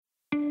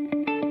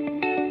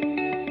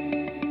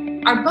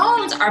Our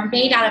bones are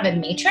made out of a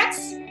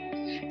matrix.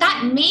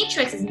 That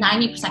matrix is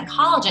 90%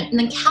 collagen, and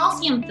then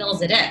calcium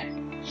fills it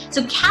in.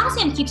 So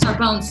calcium keeps our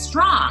bones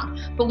strong,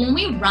 but when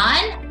we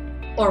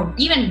run or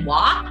even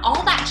walk,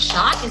 all that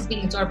shock is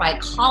being absorbed by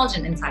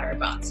collagen inside our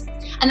bones.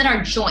 And then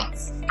our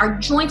joints are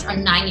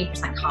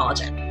 90%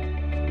 collagen.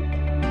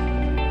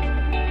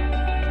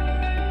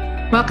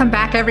 Welcome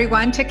back,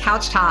 everyone, to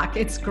Couch Talk.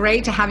 It's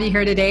great to have you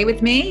here today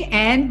with me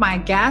and my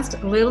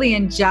guest,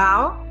 Lillian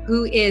Zhao,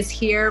 who is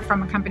here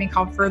from a company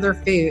called Further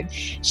Food.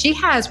 She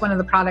has one of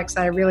the products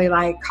that I really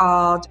like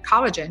called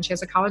Collagen. She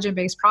has a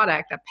collagen-based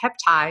product, a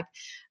peptide,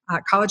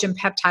 collagen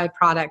peptide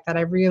product that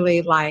I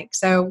really like.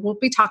 So we'll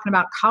be talking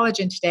about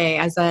collagen today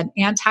as an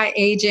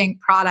anti-aging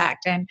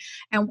product and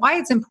why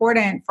it's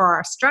important for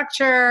our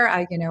structure,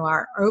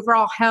 our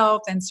overall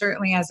health, and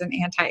certainly as an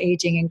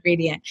anti-aging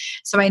ingredient.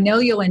 So I know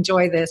you'll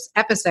enjoy this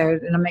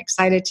episode, and I'm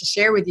excited to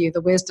share with you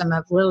the wisdom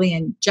of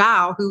Lillian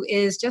Zhao, who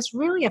is just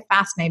really a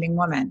fascinating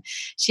woman.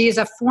 She is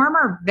a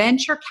former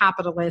venture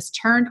capitalist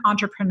turned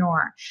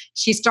entrepreneur.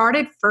 She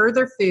started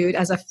Further Food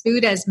as a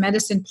food as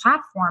medicine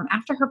platform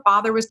after her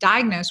father was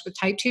diagnosed with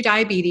type 2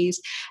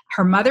 diabetes,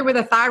 her mother with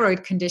a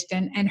thyroid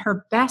condition, and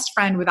her best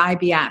friend with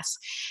IBS.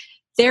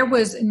 There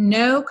was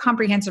no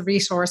comprehensive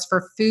resource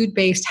for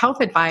food-based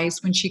health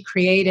advice when she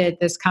created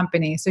this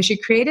company. So she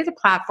created a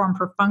platform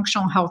for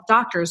functional health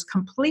doctors,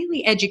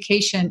 completely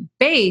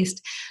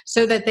education-based,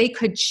 so that they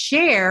could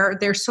share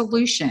their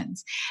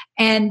solutions.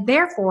 And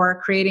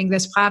therefore, creating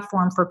this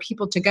platform for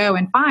people to go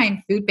and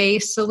find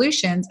food-based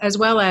solutions, as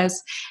well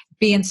as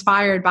be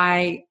inspired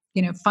by,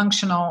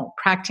 functional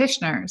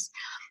practitioners.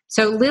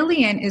 So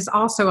Lillian is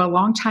also a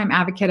longtime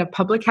advocate of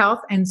public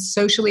health and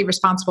socially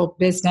responsible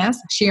business.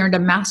 She earned a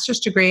master's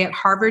degree at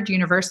Harvard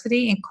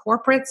University in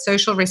corporate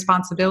social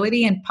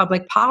responsibility and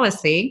public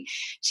policy.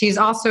 She's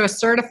also a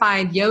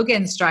certified yoga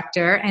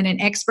instructor and an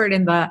expert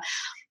in the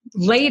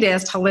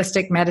latest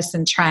holistic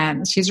medicine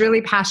trends. She's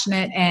really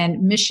passionate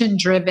and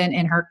mission-driven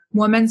in her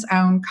woman's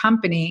own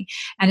company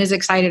and is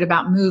excited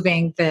about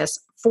moving this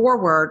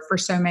forward for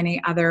so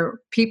many other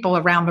people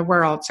around the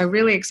world. So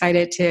really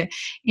excited to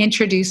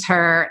introduce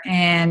her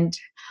and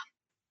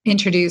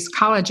introduce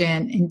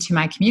collagen into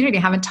my community. I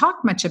haven't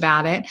talked much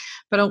about it,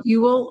 but you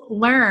will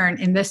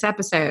learn in this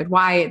episode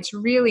why it's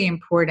really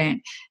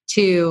important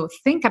to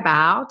think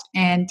about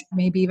and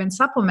maybe even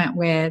supplement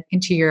with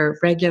into your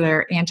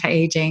regular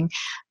anti-aging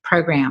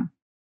program.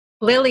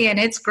 Lillian,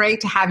 it's great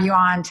to have you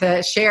on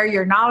to share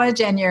your knowledge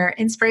and your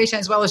inspiration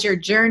as well as your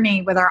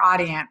journey with our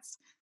audience.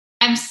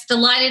 I'm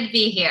delighted to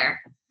be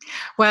here.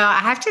 Well, I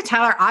have to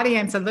tell our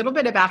audience a little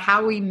bit about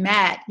how we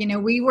met.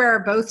 We were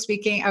both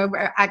speaking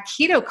over at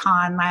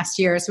KetoCon last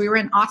year. So we were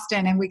in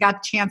Austin and we got a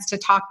chance to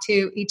talk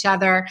to each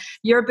other.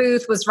 Your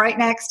booth was right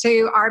next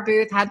to our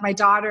booth. I had my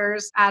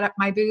daughters at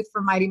my booth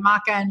for Mighty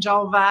Maca and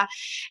Jolva.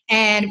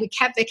 And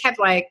they kept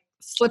like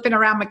slipping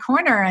around the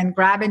corner and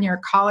grabbing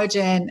your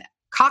collagen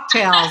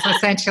cocktails,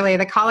 essentially,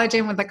 the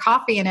collagen with the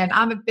coffee in it.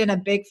 I've been a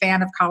big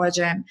fan of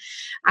collagen.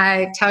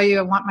 I tell you,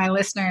 I want my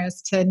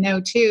listeners to know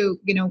too,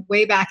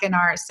 way back in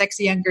our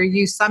Sexy Younger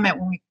You Summit,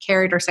 when we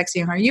carried our Sexy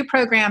Younger You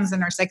programs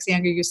and our Sexy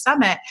Younger You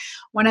Summit,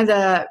 one of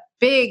the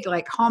big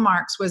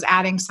hallmarks was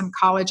adding some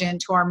collagen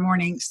to our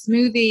morning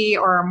smoothie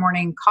or our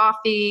morning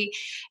coffee.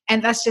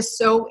 And that's just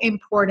so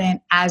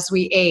important as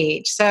we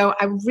age. So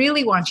I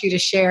really want you to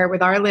share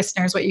with our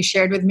listeners what you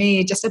shared with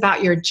me just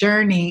about your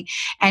journey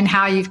and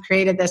how you've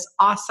created this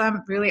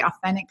awesome, really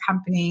authentic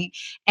company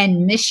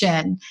and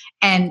mission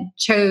and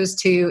chose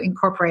to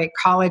incorporate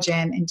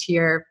collagen into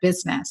your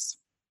business.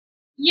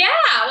 Yeah,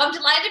 well, I'm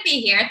delighted to be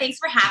here. Thanks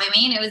for having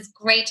me. And it was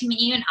great to meet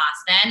you in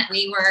Austin.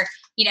 We were,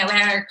 we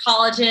had our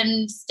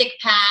collagen stick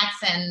packs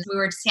and we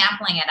were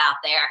sampling it out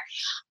there.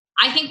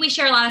 I think we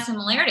share a lot of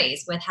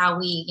similarities with how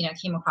we,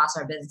 came across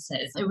our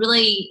businesses. It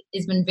really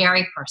has been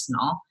very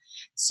personal.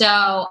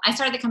 So I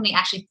started the company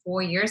actually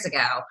 4 years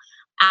ago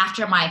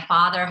after my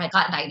father had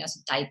gotten diagnosed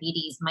with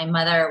diabetes, my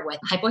mother with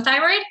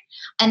hypothyroid,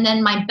 and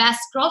then my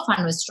best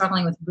girlfriend was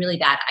struggling with really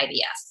bad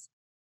IBS.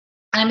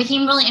 And I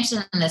became really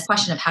interested in this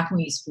question of how can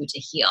we use food to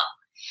heal?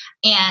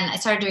 And I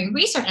started doing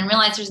research and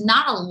realized there's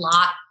not a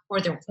lot,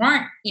 or there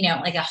weren't,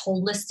 like a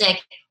holistic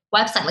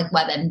website like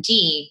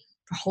WebMD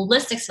for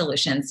holistic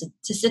solutions to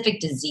specific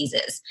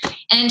diseases.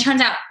 And it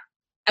turns out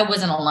I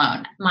wasn't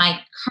alone.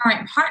 My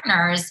current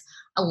partner's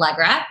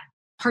Allegra,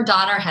 her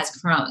daughter has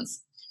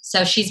Crohn's.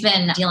 So she's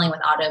been dealing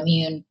with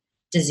autoimmune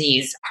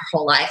disease her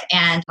whole life.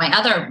 And my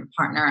other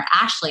partner,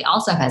 Ashley,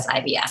 also has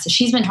IBS. So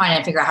she's been trying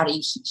to figure out how to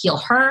heal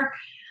her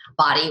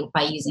body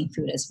by using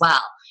food as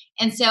well.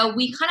 And so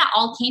we kind of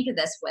all came to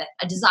this with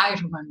a desire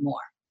to learn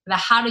more about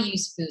how to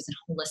use foods and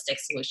holistic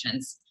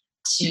solutions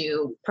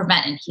to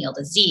prevent and heal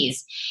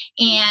disease.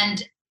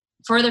 And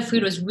Further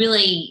Food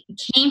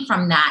came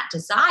from that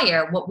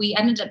desire. What we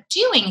ended up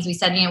doing is we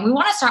said, we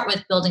want to start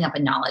with building up a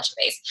knowledge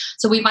base.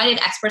 So we invited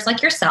experts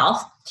like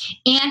yourself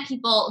and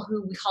people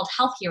who we called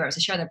health heroes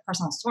to share their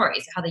personal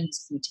stories of how they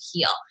use food to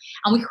heal.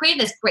 And we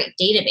created this great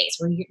database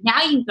where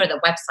now you can go to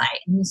the website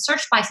and you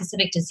search by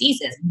specific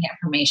diseases and get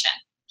information.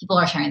 People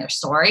are sharing their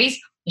stories.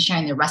 They're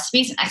sharing their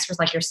recipes, and experts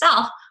like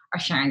yourself are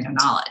sharing their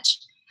knowledge.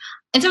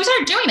 And so we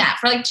started doing that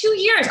for like 2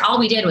 years. All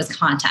we did was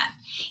content.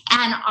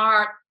 And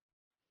our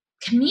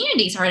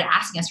community started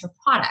asking us for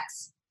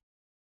products.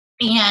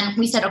 And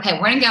we said, okay,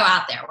 we're going to go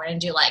out there. We're going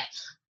to do like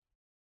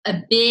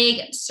a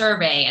big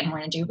survey, and we're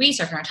going to do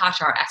research. We're going to talk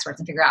to our experts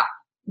and figure out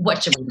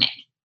what should we make.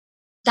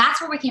 That's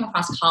where we came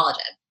across collagen.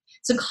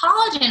 So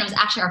collagen was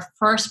actually our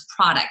first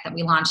product that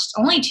we launched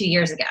only 2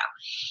 years ago.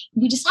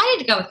 We decided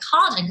to go with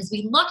collagen because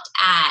we looked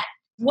at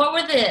what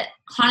were the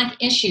chronic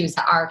issues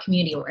that our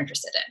community were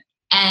interested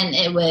in. And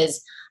it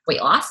was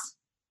weight loss,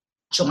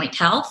 joint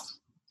health,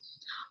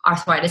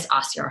 arthritis,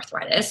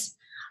 osteoarthritis,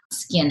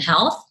 skin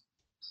health,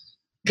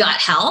 gut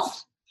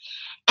health.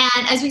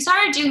 And as we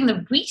started doing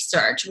the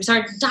research, we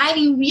started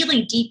diving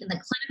really deep in the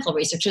clinical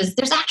research.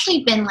 There's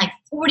actually been like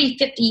 40,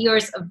 50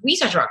 years of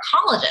research about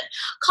collagen.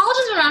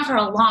 Collagen's been around for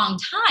a long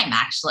time,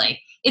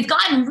 actually. It's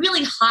gotten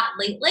really hot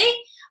lately,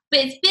 but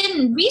it's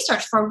been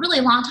researched for a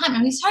really long time.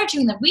 And we started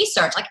doing the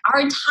research, like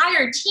our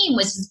entire team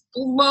was just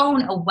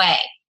blown away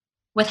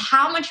with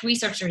how much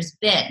research there's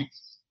been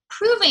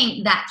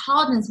proving that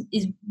collagen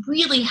is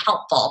really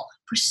helpful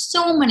for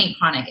so many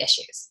chronic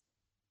issues.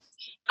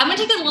 I'm going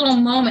to take a little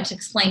moment to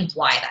explain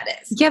why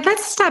that is. Yeah,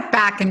 let's step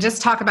back and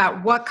just talk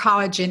about what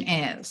collagen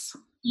is.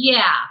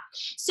 Yeah.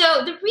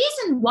 So the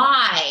reason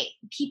why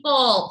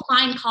people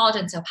find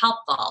collagen so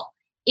helpful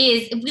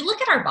is if we look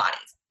at our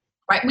bodies,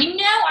 right? We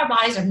know our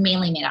bodies are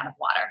mainly made out of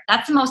water.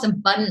 That's the most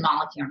abundant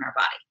molecule in our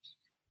body.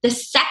 The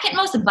second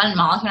most abundant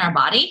molecule in our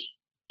body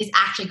is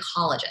actually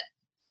collagen.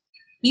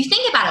 You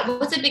think about it,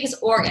 what's the biggest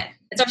organ?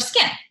 It's our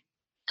skin.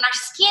 And our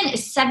skin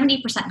is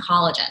 70%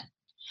 collagen.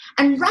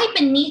 And right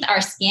beneath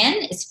our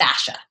skin is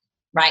fascia,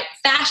 right?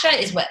 Fascia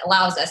is what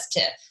allows us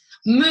to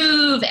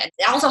move, and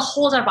it also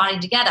holds our body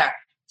together.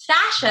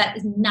 Fascia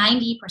is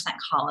 90%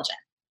 collagen.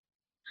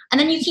 And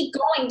then you keep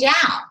going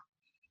down.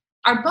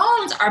 Our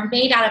bones are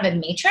made out of a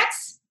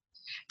matrix.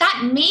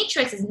 That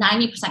matrix is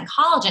 90%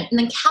 collagen, and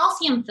then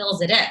calcium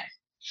fills it in.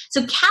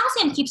 So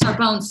calcium keeps our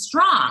bones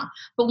strong,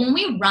 but when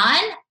we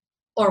run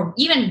or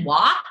even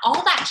walk,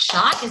 all that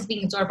shock is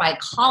being absorbed by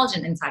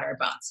collagen inside our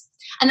bones.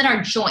 And then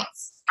our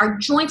joints are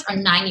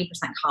 90%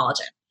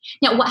 collagen.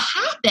 Now, what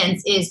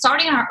happens is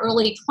starting in our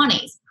early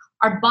 20s,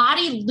 our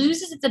body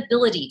loses its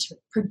ability to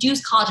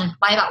produce collagen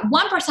by about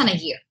 1% a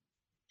year.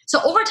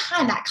 So over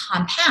time, that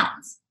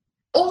compounds.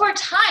 Over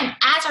time,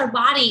 as our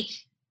body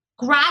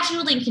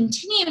gradually and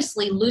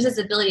continuously loses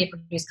the ability to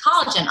produce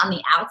collagen on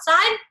the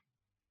outside,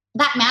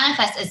 that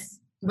manifests as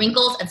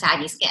wrinkles and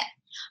saggy skin.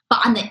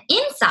 But on the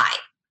inside,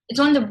 it's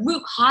one of the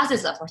root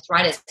causes of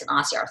arthritis and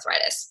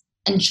osteoarthritis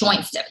and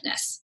joint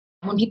stiffness.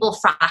 When people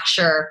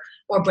fracture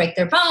or break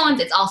their bones,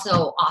 it's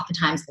also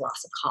oftentimes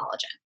loss of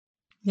collagen.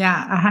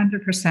 Yeah,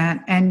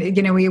 100%. And,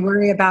 you know, we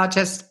worry about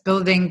just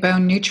building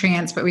bone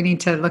nutrients, but we need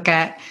to look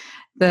at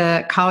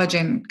the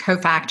collagen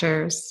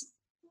cofactors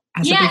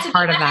as a big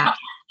part of that.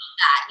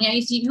 You know,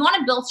 if you want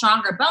to build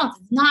stronger bones,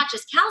 it's not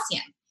just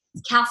calcium.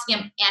 It's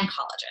calcium and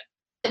collagen.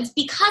 It's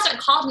because our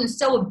collagen is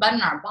so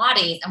abundant in our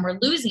bodies and we're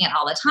losing it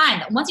all the time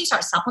that once you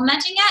start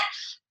supplementing it,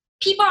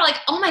 people are like,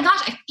 oh my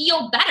gosh, I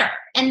feel better.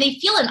 And they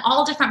feel in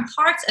all different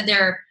parts of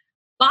their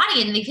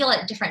body and they feel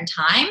at different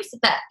times.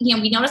 But, you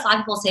know, we notice a lot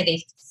of people say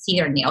they see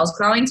their nails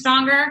growing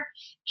stronger,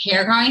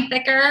 hair growing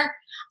thicker.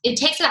 It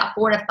takes about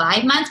 4 to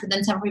 5 months, but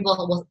then some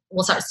people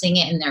will start seeing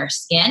it in their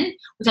skin.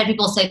 We've had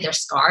people say their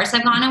scars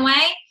have gone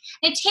away.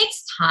 It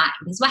takes time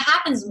because what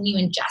happens when you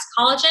ingest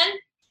collagen,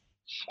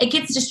 it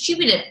gets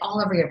distributed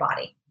all over your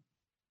body.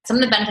 Some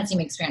of the benefits you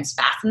may experience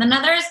faster than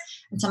others,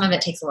 and some of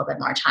it takes a little bit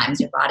more time as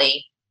your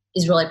body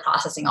is really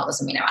processing all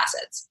those amino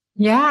acids.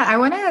 Yeah, I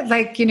want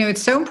to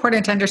it's so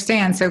important to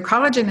understand. So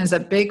collagen is a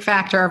big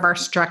factor of our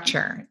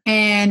structure,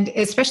 and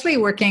especially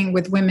working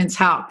with women's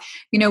health.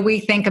 You know, we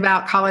think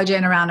about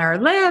collagen around our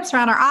lips,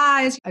 around our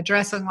eyes,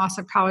 addressing loss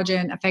of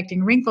collagen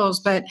affecting wrinkles.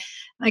 But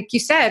like you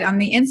said, on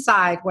the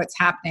inside, what's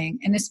happening,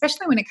 and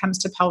especially when it comes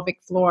to pelvic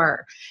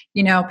floor,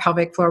 we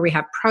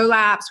have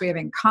prolapse, we have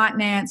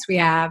incontinence, we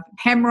have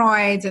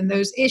hemorrhoids, and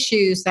those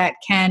issues that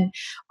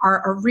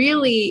are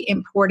really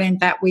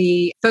important that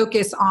we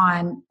focus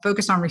on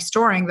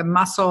restoring the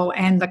muscle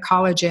and the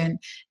collagen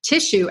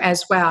tissue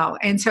as well.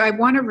 And so I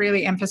want to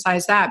really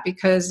emphasize that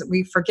because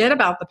we forget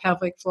about the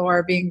pelvic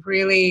floor being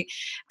really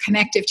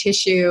connective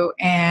tissue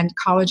and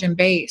collagen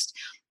based.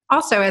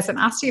 Also, as an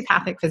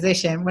osteopathic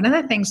physician, one of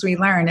the things we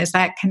learn is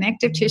that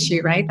connective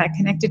tissue, right? That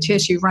connective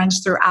tissue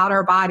runs throughout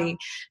our body.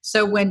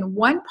 So when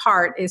one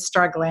part is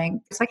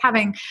struggling, it's like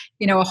having,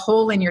 a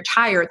hole in your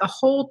tire. The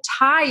whole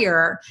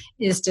tire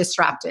is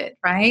disrupted,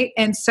 right?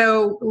 And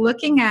so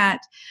looking at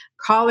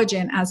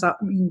collagen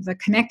the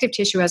connective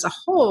tissue as a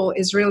whole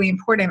is really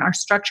important, our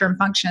structure and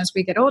function as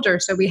we get older.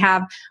 So we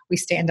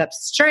stand up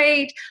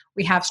straight,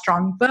 we have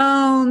strong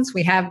bones,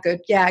 we have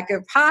good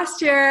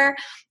posture.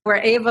 We're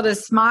able to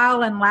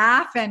smile and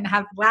laugh and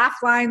have laugh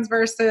lines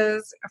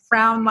versus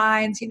frown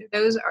lines.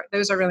 Those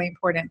are really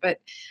important. But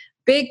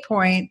big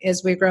point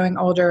is we're growing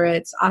older.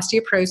 It's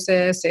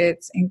osteoporosis,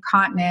 it's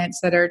incontinence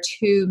that are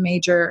two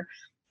major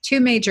two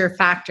major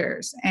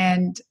factors.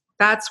 And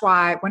that's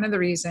why one of the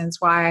reasons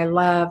why I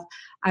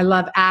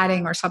love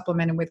adding or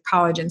supplementing with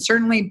collagen.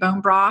 Certainly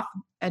bone broth,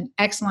 an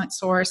excellent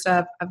source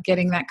of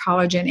getting that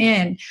collagen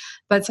in,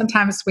 but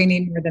sometimes we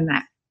need more than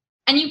that.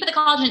 And you put the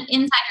collagen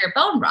inside your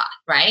bone broth,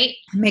 right?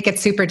 Make it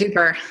super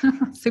duper,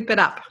 soup it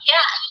up.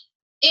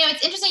 Yeah.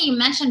 It's interesting you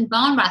mentioned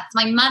bone broth.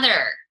 My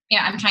mother,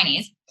 I'm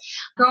Chinese.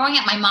 Growing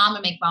up, my mom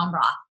would make bone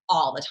broth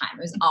all the time.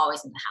 It was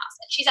always in the house.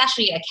 And she's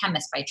actually a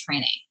chemist by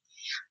training.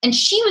 And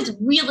she was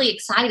really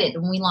excited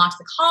when we launched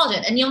the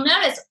collagen. And you'll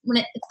notice when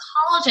it's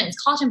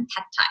collagen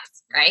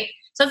peptides, right?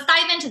 So let's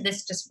dive into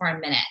this just for a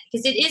minute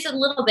because it is a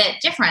little bit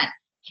different.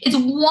 It's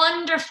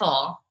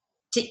wonderful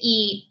to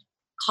eat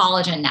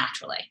collagen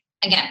naturally.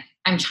 Again,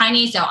 I'm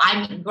Chinese, so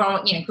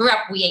grew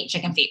up, we ate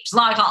chicken feet. There's a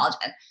lot of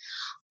collagen.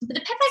 But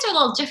the peptides are a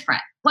little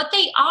different. What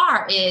they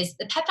are is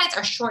the peptides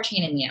are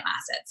short-chain amino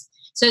acids.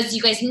 So as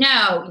you guys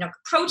know,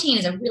 protein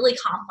is a really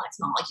complex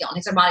molecule. It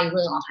takes our body a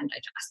really long time to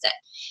digest it.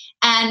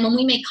 And when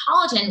we make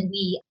collagen,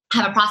 we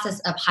have a process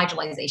of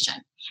hydrolyzation.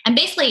 And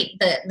basically,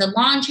 the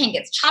long chain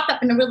gets chopped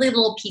up into really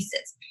little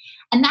pieces.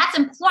 And that's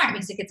important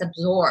because it gets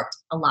absorbed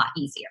a lot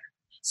easier.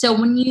 So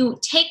when you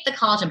take the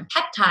collagen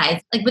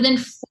peptides, like within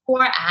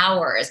 4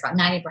 hours, about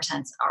 90%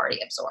 is already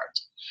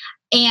absorbed.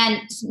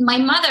 And my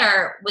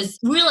mother was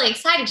really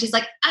excited. She's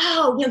like,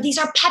 oh, these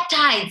are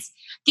peptides.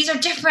 These are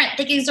different.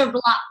 They can absorb a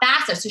lot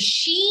faster. So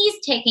she's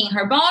taking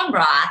her bone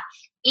broth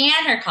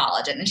and her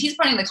collagen, and she's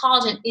putting the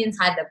collagen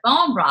inside the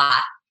bone broth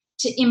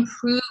to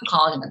improve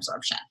collagen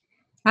absorption.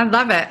 I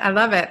love it. I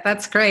love it.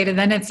 That's great. And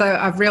then it's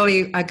a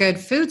really a good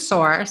food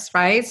source,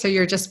 right? So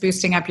you're just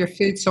boosting up your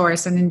food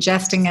source and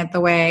ingesting it the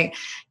way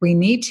we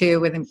need to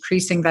with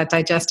increasing that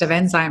digestive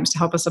enzymes to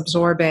help us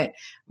absorb it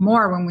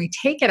more when we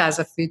take it as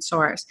a food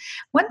source.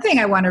 One thing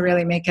I want to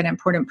really make an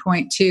important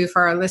point too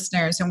for our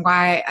listeners and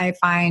why I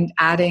find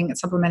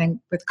supplementing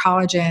with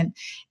collagen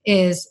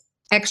is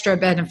extra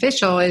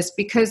beneficial is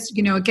because,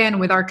 again,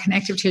 with our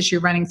connective tissue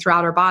running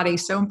throughout our body,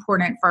 so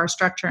important for our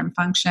structure and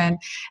function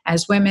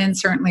as women,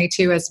 certainly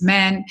too as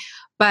men,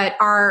 but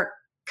our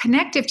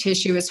connective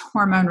tissue is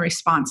hormone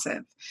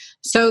responsive.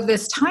 So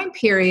this time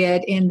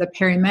period in the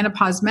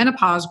perimenopause,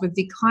 menopause with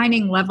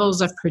declining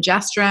levels of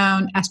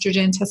progesterone,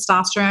 estrogen,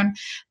 testosterone,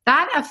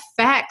 that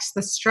affects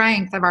the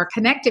strength of our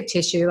connective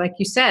tissue, like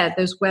you said,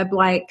 those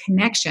web-like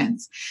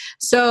connections.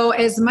 So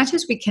as much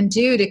as we can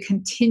do to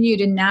continue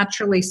to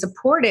naturally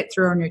support it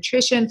through our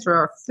nutrition, through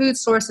our food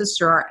sources,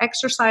 through our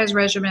exercise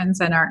regimens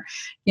and our,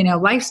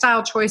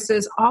 lifestyle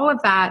choices, all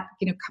of that,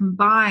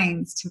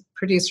 combines to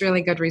produce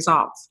really good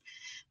results.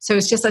 So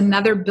it's just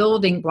another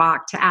building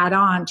block to add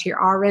on to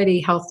your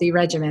already healthy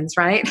regimens,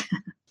 right?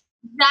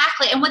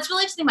 Exactly. And what's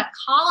really interesting about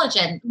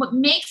collagen, what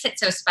makes it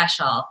so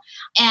special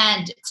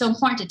and so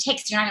important to take,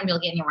 so you're not going to be able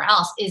to get anywhere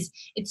else, is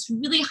it's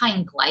really high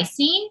in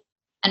glycine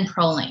and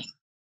proline.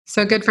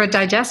 So good for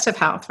digestive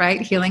health,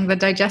 right? Healing the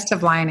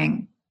digestive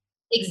lining.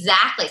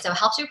 Exactly. So it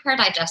helps repair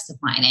digestive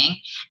lining.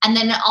 And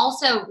then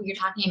also when you're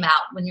talking about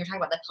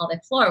the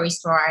pelvic floor,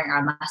 restoring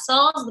our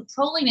muscles, the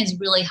proline is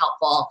really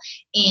helpful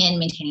in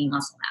maintaining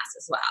muscle mass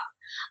as well.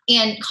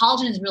 And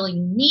collagen is really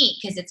unique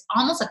because it's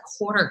almost a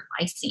quarter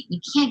glycine. You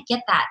can't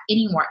get that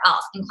anywhere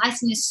else. And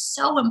glycine is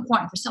so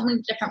important for so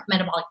many different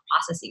metabolic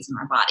processes in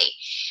our body.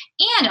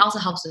 And it also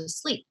helps with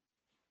sleep.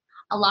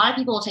 A lot of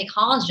people will take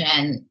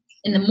collagen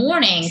in the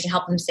morning to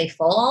help them stay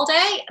full all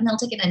day, and they'll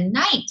take it at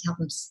night to help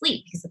them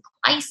sleep because the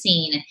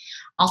glycine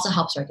also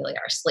helps regulate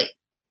our sleep.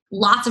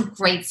 Lots of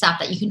great stuff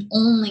that you can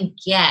only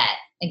get,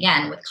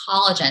 again, with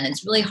collagen.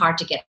 It's really hard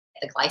to get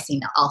the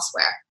glycine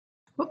elsewhere.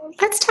 Well,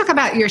 let's talk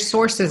about your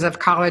sources of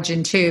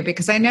collagen too,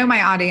 because I know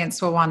my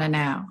audience will want to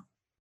know.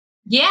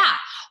 Yeah.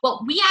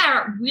 Well, we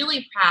are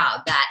really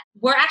proud that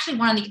we're actually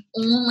one of the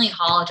only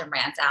collagen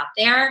brands out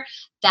there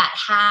that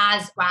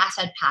has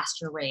grass-fed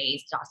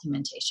pasture-raised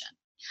documentation.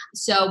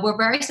 So we're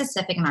very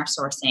specific in our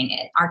sourcing.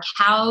 Our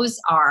cows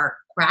are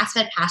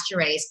grass-fed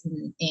pasture-raised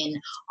in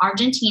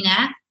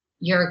Argentina,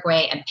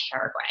 Uruguay, and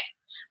Paraguay.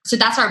 So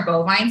that's our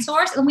bovine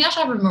source. And we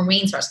also have a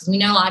marine source because we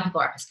know a lot of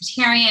people are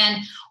pescatarian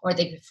or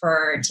they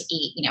prefer to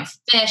eat,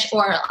 fish,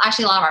 or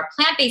actually a lot of our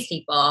plant-based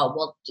people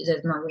will do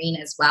the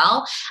marine as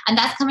well. And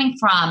that's coming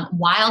from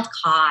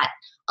wild-caught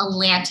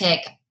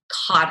Atlantic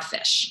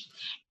codfish.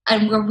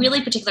 And we're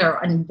really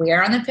particular on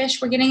where on the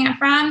fish we're getting it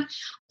from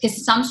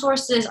because some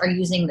sources are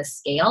using the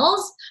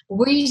scales, but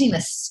we're using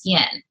the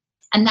skin.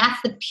 And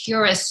that's the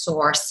purest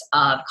source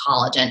of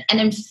collagen.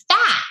 And in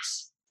fact,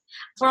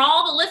 for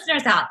all the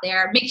listeners out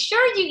there, make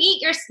sure you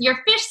eat your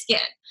fish skin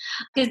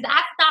because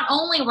that's not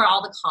only where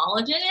all the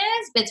collagen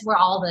is, but it's where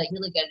all the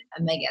really good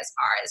omegas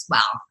are as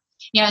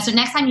well. So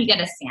next time you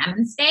get a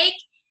salmon steak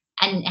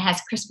and it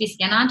has crispy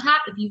skin on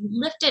top, if you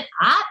lift it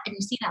up and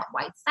you see that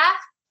white stuff,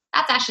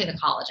 that's actually the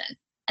collagen.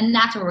 And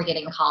that's where we're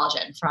getting the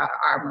collagen for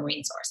our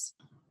marine source.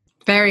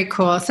 Very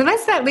cool. So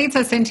that leads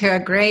us into a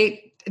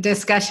great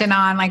discussion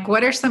on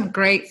what are some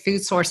great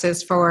food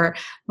sources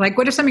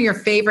what are some of your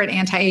favorite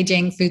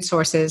anti-aging food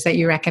sources that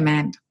you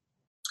recommend?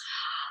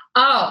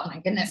 Oh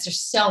my goodness, there's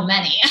so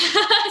many.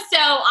 So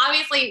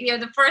obviously,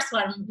 the first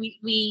one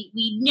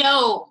we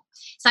know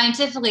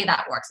scientifically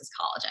that works is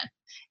collagen.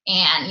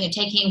 And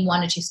taking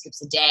 1 to 2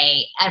 scoops a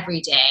day,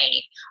 every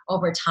day,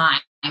 over time,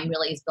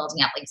 really is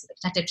building up, like the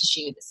connective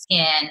tissue, the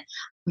skin,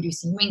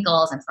 reducing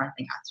wrinkles, and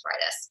preventing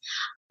arthritis.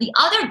 The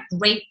other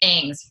great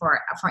things for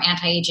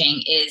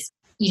anti-aging is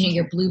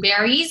your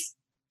blueberries,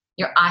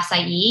 your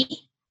acai.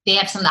 They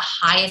have some of the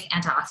highest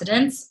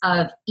antioxidants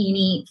of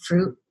any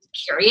fruit.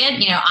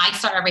 Period. I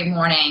start every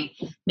morning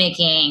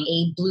making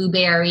a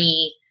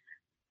blueberry,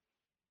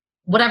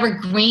 whatever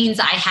greens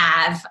I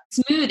have,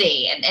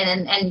 smoothie,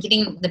 and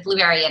getting the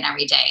blueberry in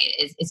every day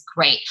is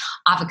great.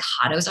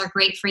 Avocados are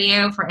great for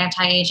you for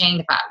anti-aging.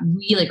 They've got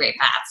really great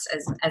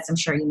fats, as I'm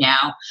sure you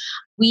know.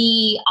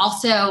 We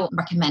also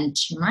recommend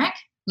turmeric.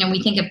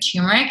 We think of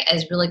turmeric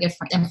as really good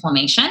for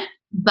inflammation,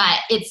 but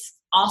it's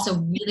also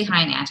really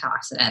high in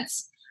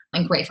antioxidants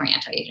and great for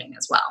anti-aging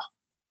as well.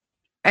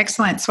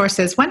 Excellent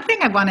sources. One thing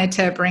I wanted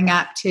to bring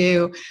up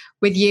too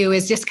with you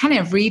is just kind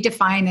of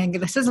redefining.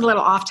 This is a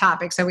little off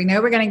topic, so we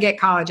know we're going to get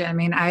collagen. I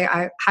mean,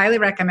 I highly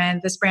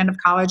recommend this brand of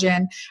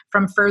collagen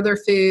from Further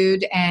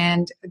Food,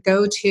 and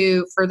go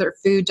to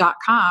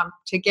furtherfood.com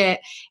to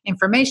get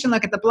information.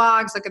 Look at the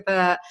blogs, look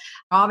at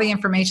all the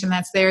information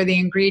that's there, the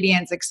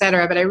ingredients,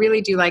 etc. But I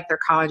really do like their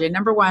collagen.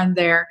 Number one,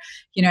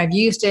 I've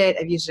used it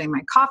in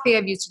my coffee,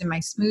 I've used it in my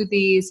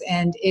smoothies,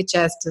 and it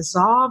just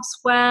dissolves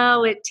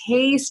well. It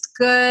tastes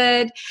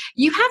good.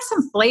 You have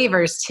some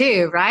flavors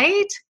too,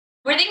 right?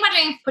 We're thinking about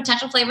doing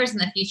potential flavors in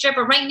the future,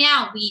 but right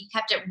now we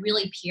kept it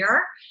really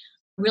pure,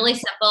 really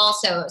simple.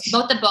 So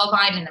both the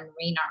bovine and the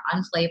marine are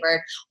unflavored.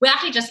 We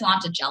actually just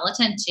launched a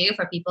gelatin too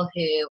for people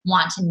who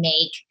want to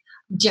make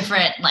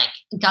different like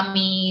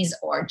gummies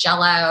or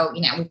Jello.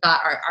 We've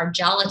got our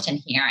gelatin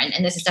here,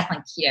 and this is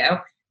definitely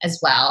keto as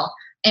well.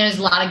 And there's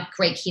a lot of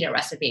great keto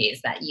recipes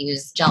that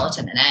use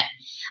gelatin in it.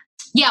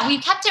 Yeah,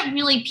 we've kept it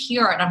really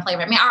pure and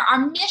unflavored. I mean,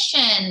 our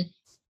mission,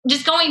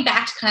 just going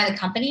back to kind of the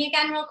company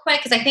again real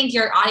quick, because I think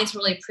your audience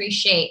really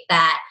appreciate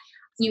that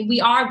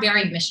we are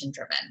very mission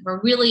driven.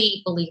 We're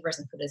really believers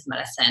in food as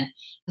medicine.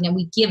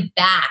 We give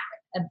back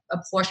a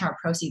portion of our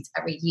proceeds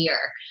every year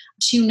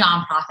to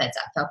nonprofits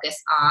that focus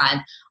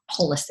on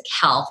holistic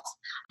health.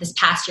 This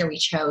past year, we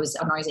chose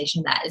an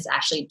organization that is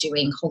actually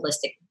doing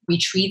holistic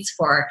retreats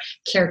for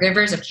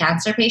caregivers of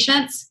cancer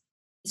patients.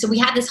 So we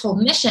had this whole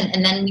mission.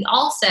 And then we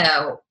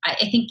also, I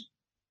think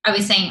I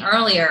was saying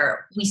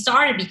earlier, we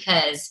started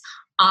because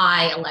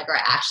Allegra,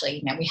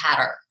 actually, we had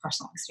our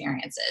personal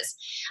experiences.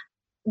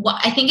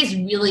 What I think is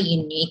really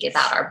unique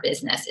about our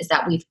business is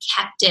that we've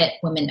kept it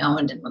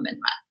women-owned and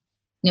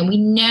women-run. We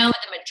know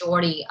the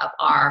majority of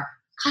our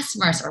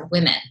customers are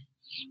women.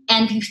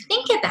 And if you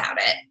think about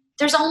it,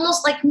 there's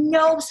almost like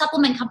no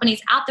supplement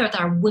companies out there that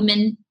are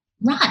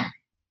women-run.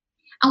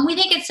 And we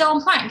think it's so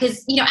important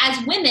because,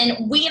 as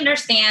women, we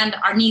understand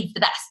our needs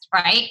the best,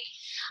 right?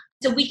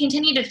 So we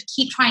continue to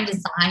keep trying to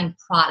design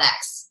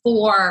products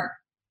for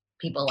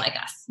people like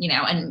us,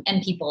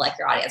 and people like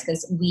your audience,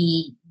 because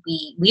we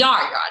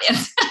are your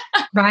audience.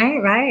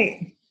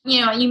 Right.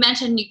 You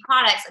mentioned new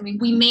products. I mean,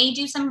 we may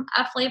do some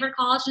flavored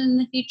collagen in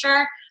the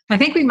future. I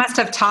think we must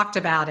have talked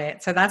about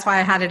it. So that's why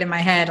I had it in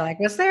my head. Like,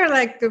 was there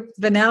like the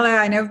vanilla?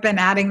 I know I've been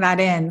adding that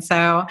in.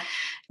 So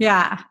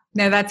yeah,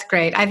 no, that's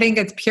great. I think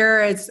it's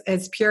pure,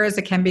 as pure as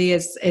it can be,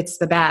 it's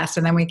the best.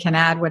 And then we can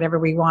add whatever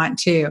we want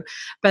to.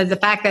 But the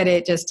fact that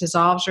it just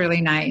dissolves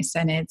really nice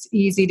and it's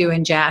easy to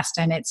ingest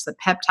and it's the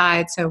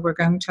peptide, so we're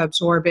going to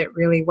absorb it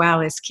really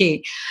well, is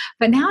key.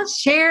 But now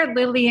share,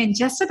 Lillian,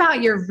 just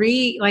about your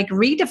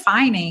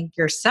redefining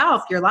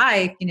yourself, your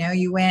life.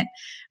 You went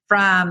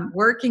from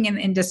working in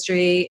the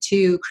industry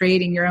to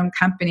creating your own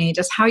company,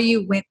 just how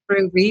you went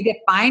through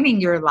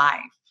redefining your life.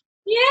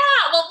 Yeah,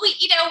 well, we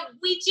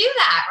do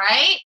that,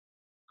 right?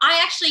 I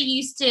actually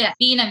used to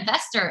be an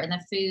investor in the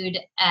food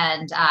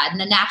and in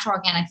the natural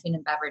organic food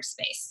and beverage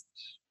space.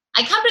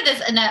 I come to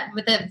this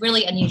with a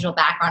really unusual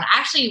background. I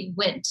actually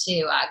went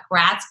to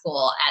grad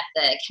school at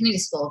the Kennedy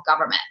School of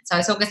Government. So I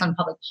was focused on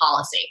public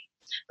policy.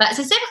 But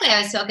specifically,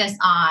 I was focused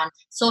on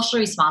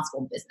socially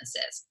responsible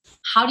businesses.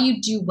 How do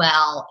you do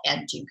well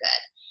and do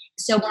good?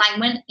 So when I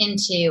went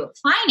into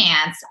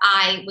finance,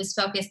 I was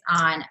focused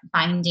on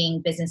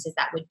finding businesses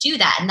that would do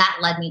that. And that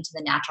led me to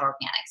the natural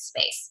organic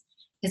space.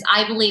 Because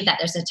I believe that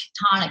there's a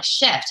tectonic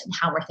shift in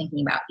how we're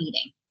thinking about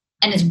eating.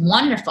 And it's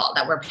wonderful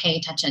that we're paying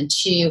attention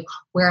to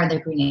where are the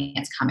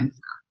ingredients coming from,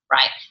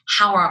 right?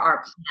 How are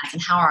our plants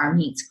and how are our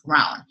meats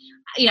grown?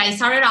 I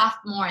started off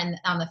more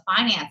on the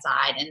finance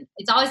side, and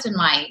it's always been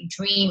my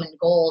dream and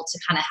goal to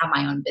kind of have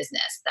my own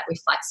business that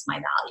reflects my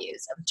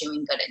values of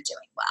doing good and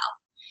doing well.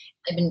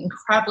 I've been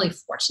incredibly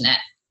fortunate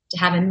to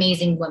have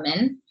amazing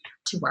women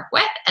to work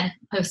with and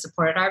who have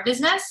supported our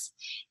business.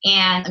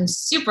 And I'm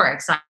super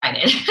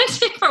excited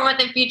for what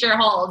the future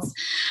holds.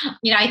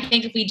 I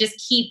think if we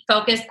just keep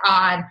focused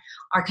on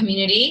our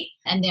community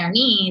and their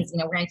needs,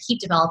 we're going to keep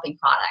developing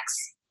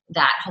products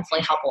that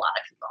hopefully help a lot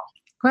of people.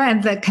 Well,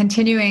 and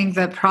continuing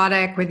the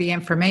product with the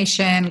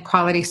information,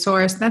 quality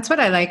source, that's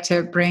what I like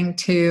to bring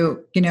to,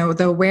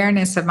 the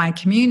awareness of my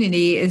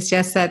community is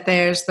just that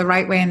there's the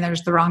right way and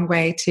there's the wrong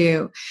way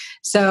too.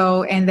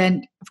 So, and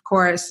then of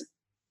course,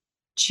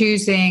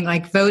 choosing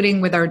like voting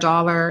with our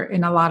dollar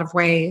in a lot of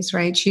ways,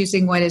 right?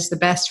 Choosing what is the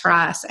best for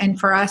us and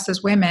for us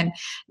as women,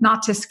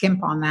 not to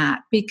skimp on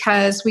that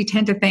because we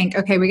tend to think,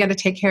 okay, we got to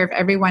take care of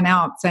everyone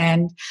else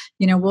and,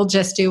 we'll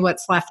just do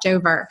what's left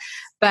over.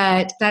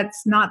 But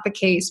that's not the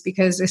case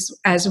because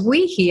as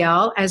we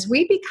heal, as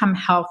we become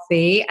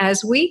healthy,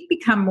 as we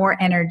become more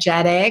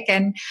energetic,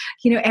 and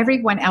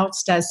everyone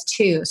else does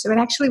too. So it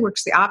actually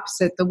works the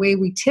opposite, the way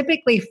we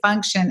typically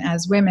function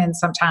as women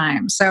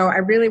sometimes. So I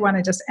really want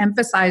to just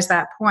emphasize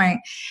that point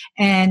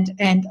and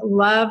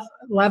love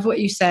what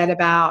you said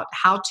about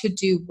how to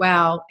do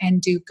well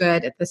and do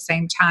good at the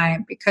same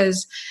time,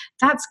 because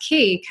that's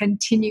key.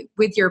 Continue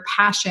with your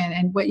passion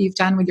and what you've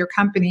done with your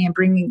company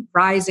and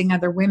rising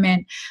other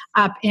women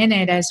up in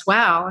it as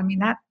well. I mean,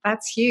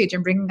 that's huge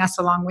and bringing us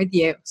along with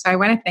you. So I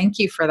want to thank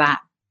you for that.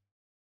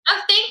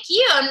 Oh, thank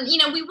you.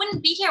 And, we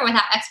wouldn't be here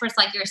without experts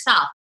like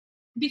yourself.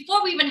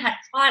 Before we even had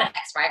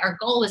products, right? Our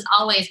goal was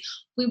always,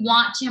 we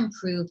want to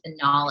improve the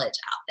knowledge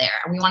out there.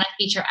 And we want to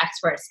feature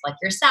experts like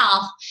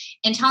yourself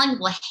and telling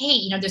people,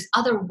 hey, there's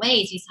other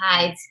ways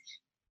besides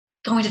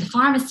going to the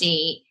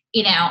pharmacy,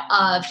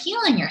 of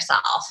healing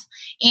yourself.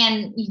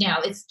 And,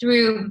 it's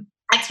through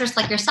experts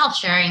like yourself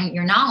sharing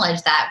your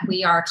knowledge that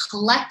we are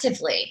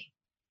collectively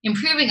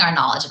improving our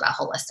knowledge about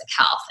holistic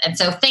health. And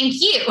so thank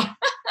you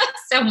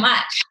so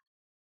much.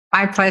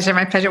 My pleasure.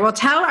 My pleasure. Well,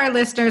 tell our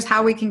listeners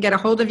how we can get a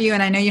hold of you.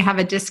 And I know you have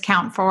a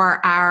discount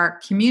for our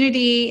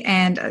community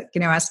and,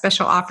 a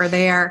special offer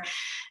there.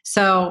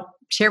 So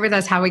share with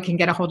us how we can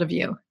get a hold of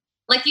you.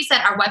 Like you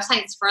said, our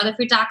website is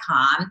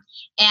furtherfood.com,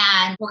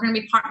 and we're going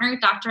to be partnering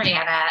with Dr.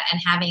 Anna and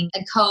having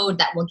a code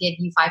that will give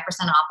you 5%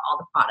 off all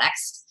the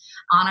products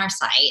on our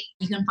site.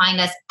 You can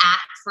find us at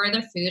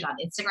Further Food on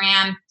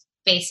Instagram,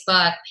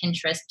 Facebook,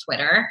 Pinterest,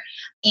 Twitter,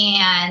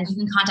 and you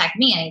can contact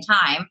me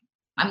anytime.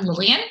 I'm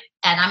Lillian,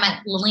 and I'm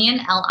at Lillian,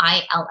 Lillien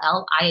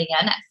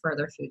at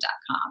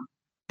furtherfood.com.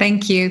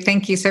 Thank you.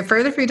 Thank you. So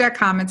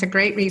furtherfood.com, it's a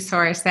great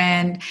resource,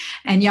 and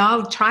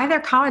y'all try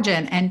their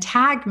collagen and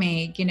tag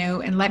me,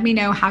 and let me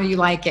know how you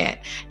like it.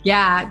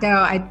 Yeah, no,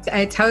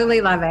 I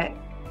totally love it.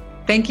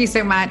 Thank you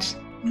so much.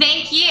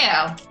 Thank you.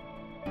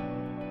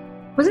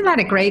 Wasn't that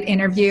a great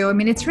interview? I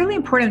mean, it's really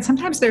important.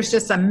 Sometimes there's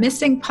just a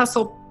missing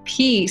puzzle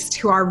piece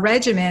to our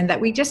regimen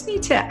that we just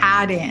need to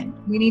add in.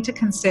 We need to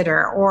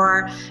consider,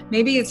 or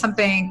maybe it's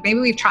something, maybe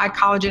we've tried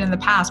collagen in the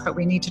past, but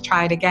we need to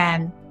try it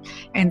again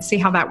and see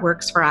how that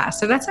works for us.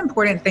 So that's an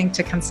important thing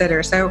to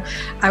consider. So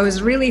I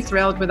was really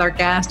thrilled with our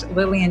guest,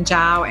 Lillian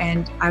Zhao,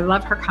 and I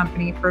love her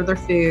company, Further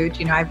Food.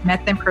 I've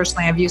met them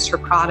personally. I've used her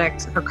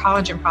products, her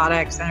collagen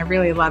products, and I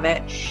really love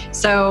it.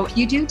 So if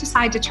you do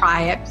decide to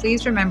try it,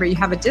 please remember you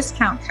have a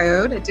discount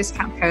code.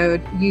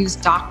 Use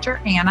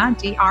Dr. Anna,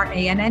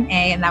 DRANNA,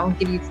 and that will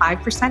give you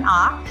 5%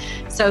 off.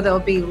 So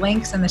there'll be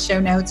links in the show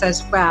notes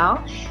as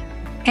well.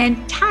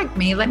 And tag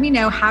me, let me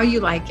know how you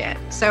like it.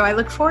 So I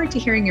look forward to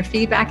hearing your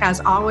feedback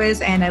as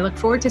always, and I look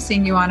forward to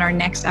seeing you on our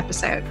next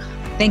episode.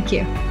 Thank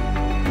you.